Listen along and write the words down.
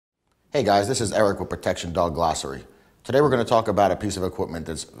Hey guys, this is Eric with Protection Dog Glossary. Today we're going to talk about a piece of equipment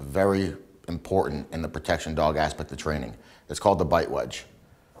that's very important in the protection dog aspect of training. It's called the bite wedge.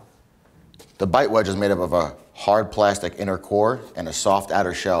 The bite wedge is made up of a hard plastic inner core and a soft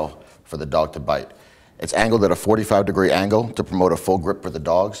outer shell for the dog to bite. It's angled at a 45-degree angle to promote a full grip for the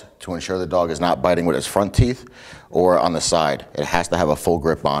dogs to ensure the dog is not biting with his front teeth or on the side. It has to have a full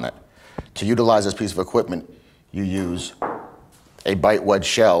grip on it. To utilize this piece of equipment, you use a bite wedge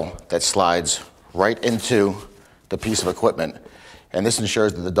shell that slides right into the piece of equipment, and this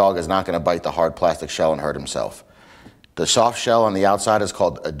ensures that the dog is not going to bite the hard plastic shell and hurt himself. The soft shell on the outside is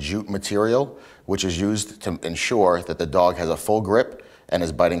called a jute material, which is used to ensure that the dog has a full grip and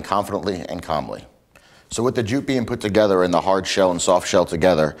is biting confidently and calmly. So with the jute being put together and the hard shell and soft shell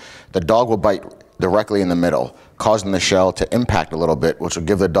together, the dog will bite directly in the middle, causing the shell to impact a little bit, which will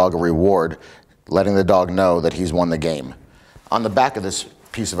give the dog a reward, letting the dog know that he's won the game. On the back of this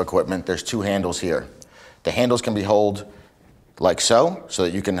piece of equipment, there's two handles here. The handles can be held like so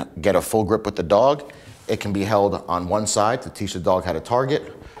that you can get a full grip with the dog. It can be held on one side to teach the dog how to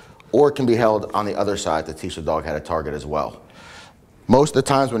target, or it can be held on the other side to teach the dog how to target as well. Most of the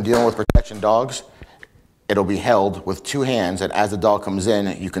times when dealing with protection dogs, it'll be held with two hands, and as the dog comes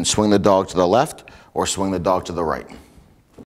in, you can swing the dog to the left or swing the dog to the right.